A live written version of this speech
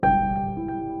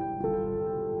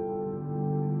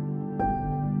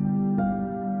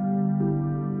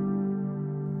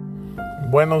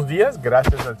Buenos días,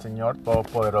 gracias al Señor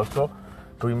Todopoderoso.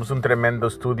 Tuvimos un tremendo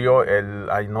estudio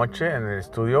anoche en el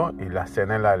estudio y la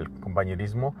cena en el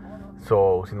compañerismo.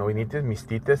 Si no viniste,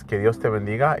 mistites, que Dios te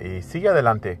bendiga y sigue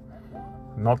adelante.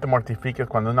 No te mortifiques.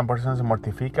 Cuando una persona se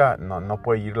mortifica, no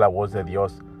puede oír la voz de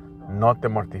Dios. No te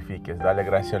mortifiques. Dale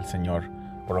gracias al Señor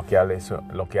por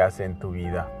lo que hace en tu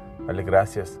vida. Dale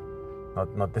gracias.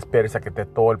 No te esperes a que te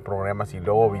todo el problema y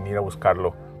luego venir a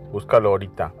buscarlo. Búscalo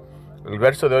ahorita. El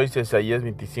verso de hoy es Isaías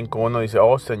 25:1. Dice: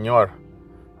 Oh Señor,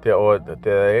 te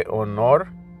daré honor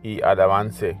y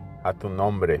alabance a tu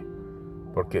nombre,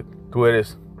 porque tú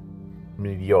eres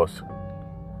mi Dios.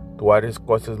 Tú haces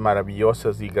cosas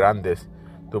maravillosas y grandes.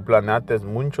 Tú planeaste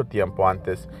mucho tiempo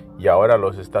antes y ahora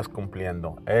los estás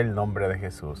cumpliendo. En el nombre de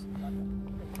Jesús.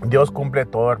 Dios cumple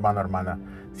todo, hermano, hermana.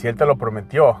 Si Él te lo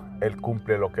prometió, Él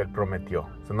cumple lo que Él prometió.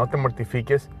 No te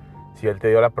mortifiques. Si Él te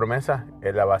dio la promesa,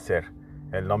 Él la va a hacer.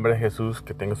 En el nombre de Jesús,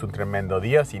 que tengas un tremendo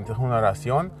día. Si necesitas una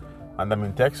oración, mándame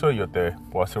un texto y yo te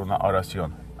puedo hacer una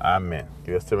oración. Amén.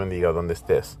 Que Dios te bendiga donde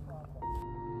estés.